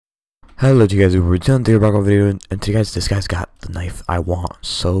Hello to you guys, we're done the Roblox video, and today guys, this guy's got the knife I want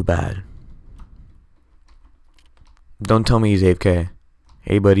so bad. Don't tell me he's AFK.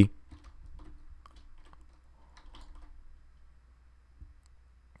 Hey buddy.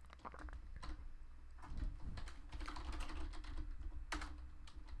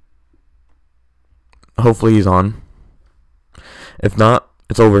 Hopefully he's on. If not,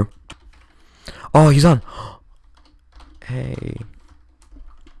 it's over. Oh, he's on. Hey.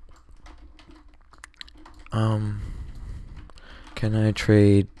 Can I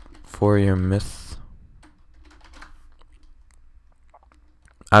trade for your myth?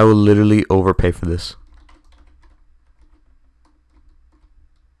 I will literally overpay for this.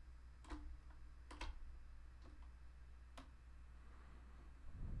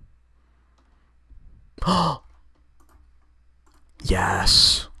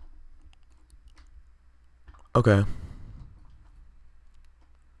 Yes. Okay.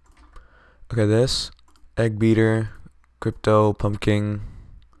 Okay, this egg beater, crypto, pumpkin.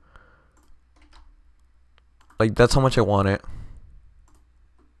 Like, that's how much I want it.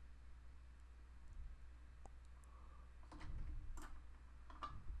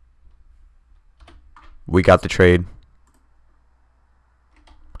 We got the trade.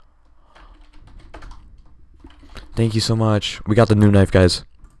 Thank you so much. We got the new knife, guys.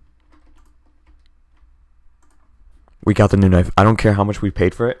 We got the new knife. I don't care how much we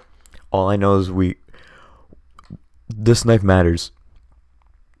paid for it. All I know is this knife matters.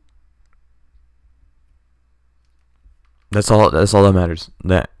 That's all that matters.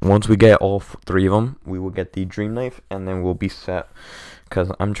 That once we get all three of them, we will get the dream knife, and then we'll be set.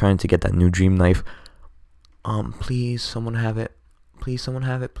 Cause I'm trying to get that new dream knife. Please, someone have it. Please, someone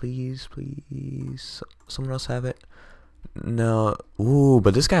have it. Please, please, someone else have it. No. Ooh,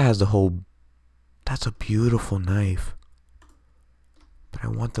 but this guy has the whole. That's a beautiful knife. But I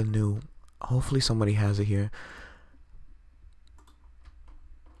want the new. Hopefully, somebody has it here.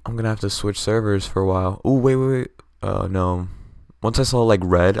 I'm gonna have to switch servers for a while. Ooh, wait. No. Once I saw like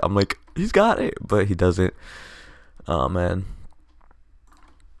red, I'm like, he's got it, but he doesn't. Oh man.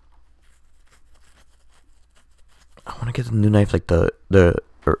 I want to get the new knife like the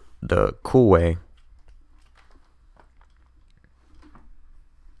cool way.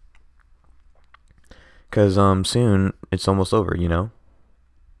 Cause soon it's almost over, you know.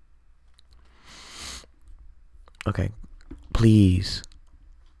 Okay, please.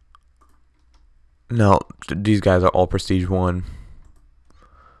 No, these guys are all prestige 1.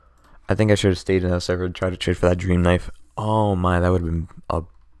 I think I should have stayed in that server and tried to trade for that dream knife. Oh my, that would have been a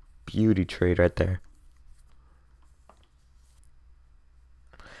beauty trade right there.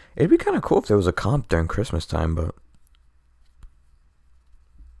 It'd be kind of cool if there was a comp during Christmas time, but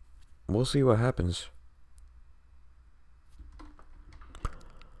we'll see what happens.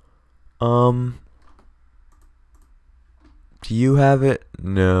 Do you have it?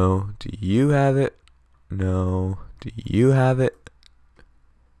 No. Do you have it? No. Do you have it?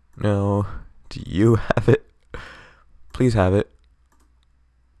 No. Do you have it? Please have it.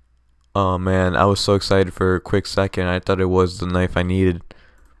 Oh man, I was so excited for a quick second. I thought it was the knife I needed.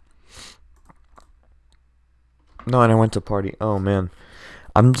 No, and I went to party. Oh man.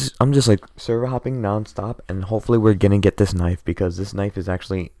 I'm just like server hopping nonstop, and hopefully we're gonna get this knife, because this knife is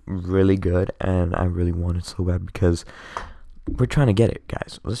actually really good, and I really want it so bad because we're trying to get it,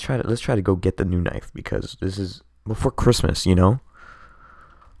 guys. Let's try to go get the new knife, because this is before Christmas, you know.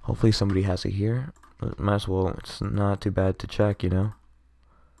 Hopefully somebody has it here. Might as well. It's not too bad to check, you know.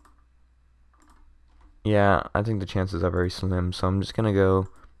 Yeah, I think the chances are very slim, so I'm just gonna go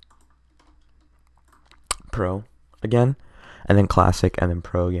pro again, and then classic, and then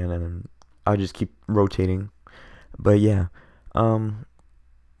pro again, and then I'll just keep rotating. But yeah,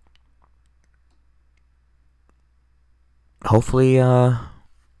 hopefully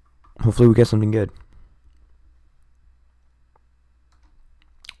we get something good.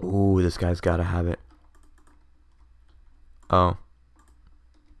 Ooh, this guy's gotta have it. Oh.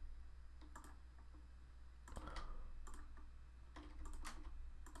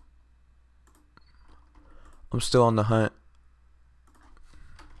 I'm still on the hunt.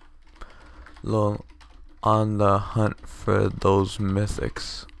 Lol, on the hunt for those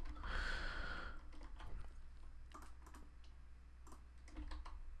mythics.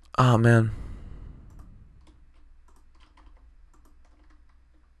 Oh man.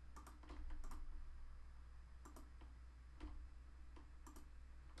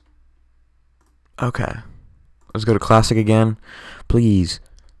 Okay. Let's go to classic again. Please.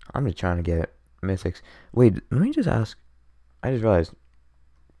 I'm just trying to get it. Mythics. Wait, let me just ask. I just realized.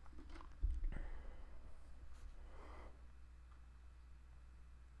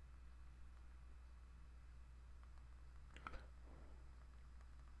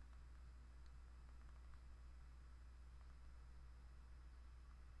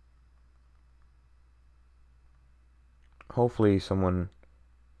 Hopefully someone...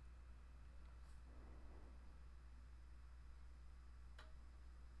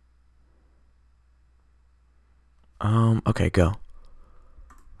 Okay, go.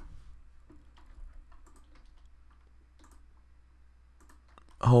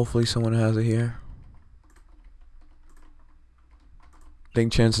 Hopefully someone has it here. I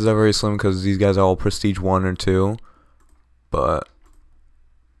think chances are very slim because these guys are all prestige 1 or 2. But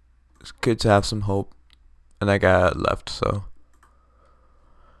it's good to have some hope. And that guy left, so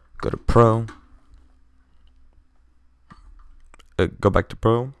go to pro. Go back to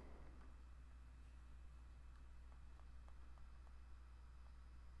pro.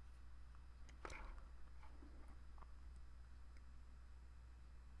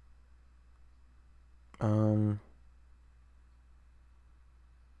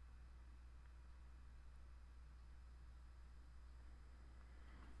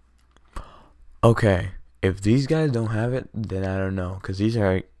 Okay, if these guys don't have it, then I don't know, cause these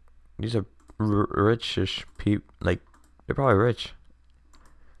are richish people. Like, they're probably rich.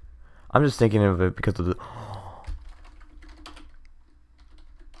 I'm just thinking of it because of the.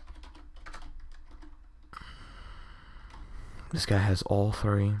 This guy has all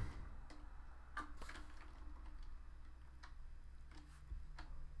 3.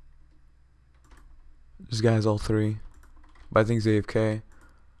 This guy has all 3. But I think he's AFK.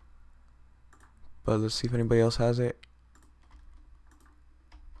 But let's see if anybody else has it.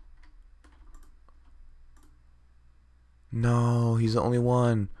 No, he's the only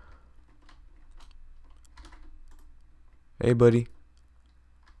one. Hey, buddy.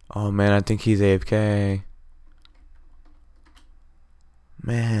 Oh, man, I think he's AFK.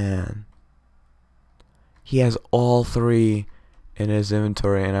 Man. He has all 3 in his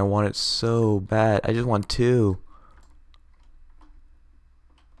inventory, and I want it so bad. I just want 2.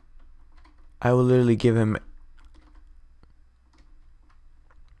 I will literally give him...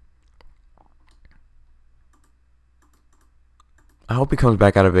 I hope he comes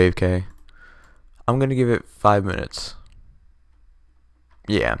back out of AFK. I'm gonna give it 5 minutes.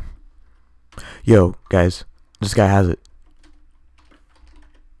 Yeah. Yo, guys. This guy has it.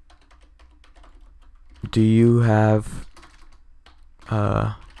 Do you have...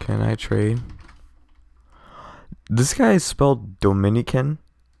 can I trade? This guy is spelled Dominican.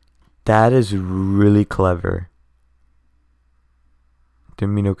 That is really clever.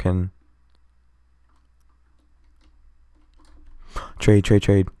 Dominican. Trade.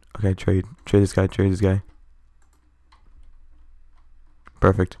 Okay, trade this guy.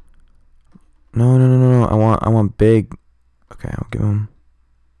 Perfect. No. I want big. Okay, I'll give him.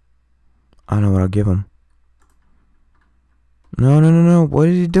 I don't know what I'll give him. No. What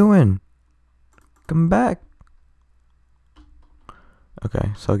is he doing? Come back.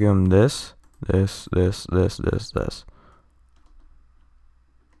 Okay, so I'll give him this.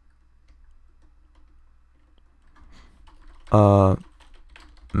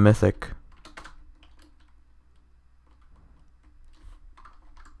 Mythic.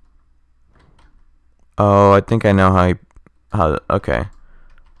 Oh, I think I know okay.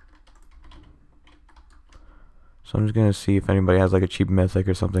 So I'm just gonna see if anybody has like a cheap mythic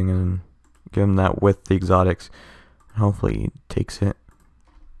or something and give him that with the exotics. Hopefully he takes it.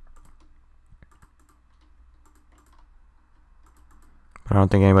 But I don't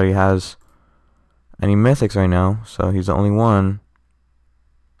think anybody has any mythics right now, so he's the only one.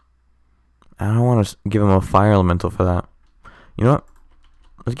 I don't want to give him a fire elemental for that. You know what?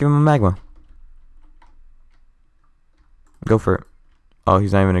 Let's give him a magma. Go for it. Oh,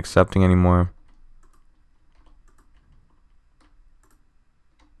 he's not even accepting anymore.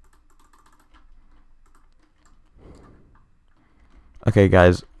 Okay,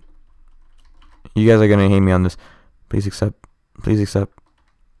 guys. You guys are gonna hate me on this. Please accept.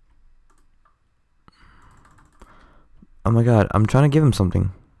 Oh my god, I'm trying to give him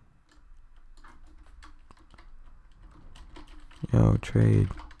something. Yo, trade.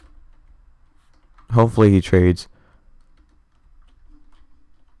 Hopefully he trades.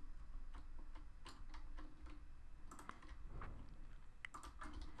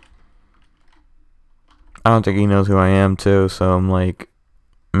 I don't think he knows who I am too, so I'm like,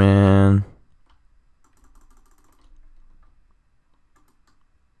 man.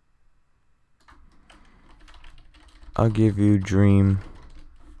 I'll give you dream.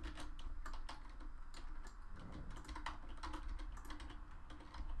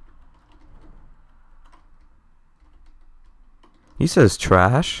 He says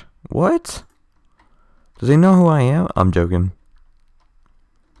trash? What? Does he know who I am? I'm joking.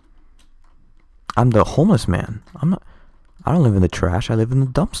 I'm the homeless man. I don't live in the trash. I live in the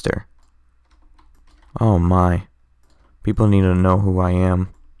dumpster. Oh my. People need to know who I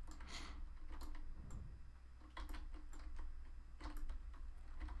am.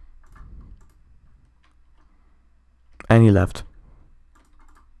 And he left.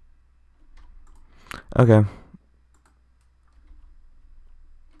 Okay.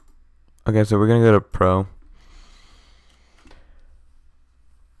 Okay, so we're gonna go to Pro.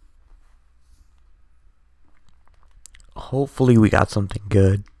 Hopefully we got something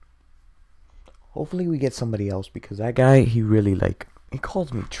good. Hopefully we get somebody else, because that guy, he really, like, he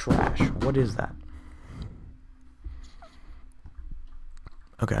calls me trash. What is that?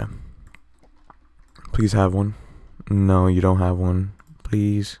 Okay. Please have one. No, you don't have one.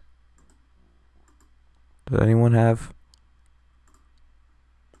 Please. Does anyone have?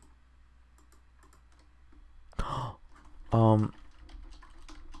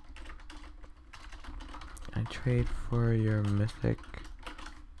 I trade for your mythic.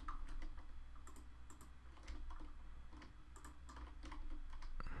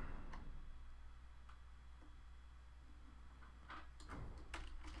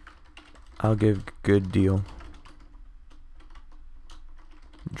 I'll give good deal.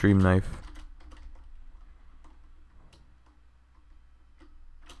 Dream knife.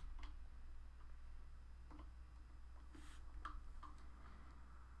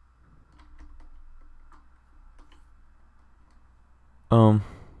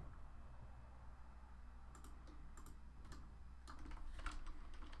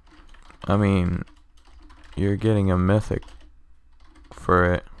 I mean, you're getting a mythic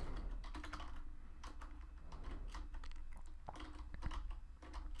for it.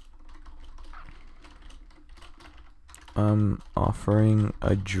 I'm offering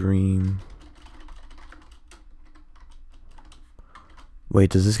a dream.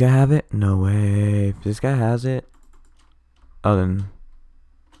 Wait, does this guy have it? No way. If this guy has it, oh then.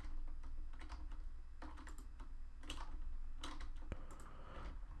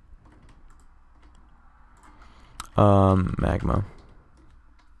 Magma.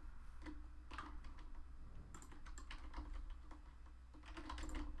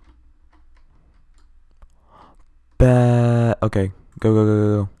 Okay,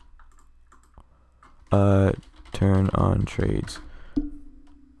 go. Turn on trades.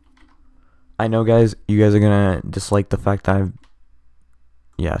 I know, guys, you guys are gonna dislike the fact that I've...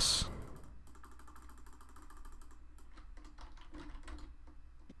 Yes.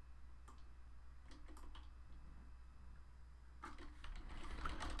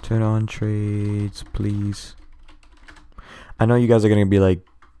 Turn on trades, please. I know you guys are gonna be like,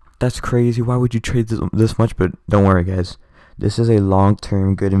 that's crazy, why would you trade this much? But don't worry, guys, this is a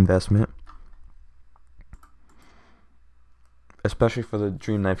long-term good investment, especially for the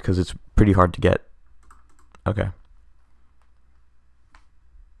dream knife, because it's pretty hard to get. Okay,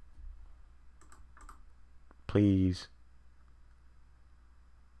 please.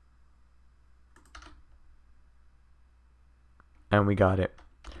 And we got it.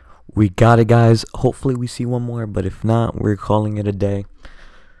 We got it, guys. Hopefully we see one more, but if not, we're calling it a day.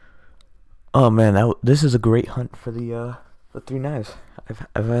 Oh man, this is a great hunt for the 3 knives.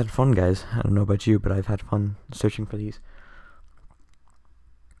 I've had fun, guys. I don't know about you, but I've had fun searching for these.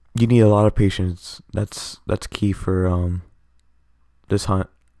 You need a lot of patience. That's key for this hunt,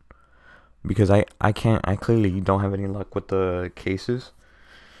 because I clearly don't have any luck with the cases,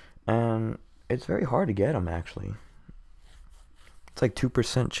 and it's very hard to get them actually. It's like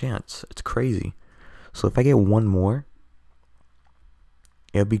 2% chance. It's crazy. So if I get one more,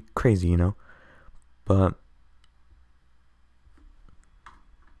 it'll be crazy, you know. But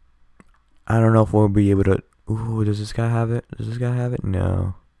I don't know if we'll be able to. Ooh, does this guy have it? Does this guy have it?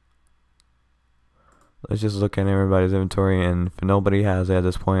 No. Let's just look at everybody's inventory, and if nobody has it at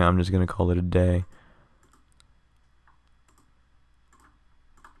this point, I'm just gonna call it a day.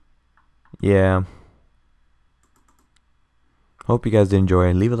 Yeah. Hope you guys did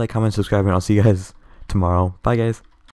enjoy. Leave a like, comment, subscribe, and I'll see you guys tomorrow. Bye, guys.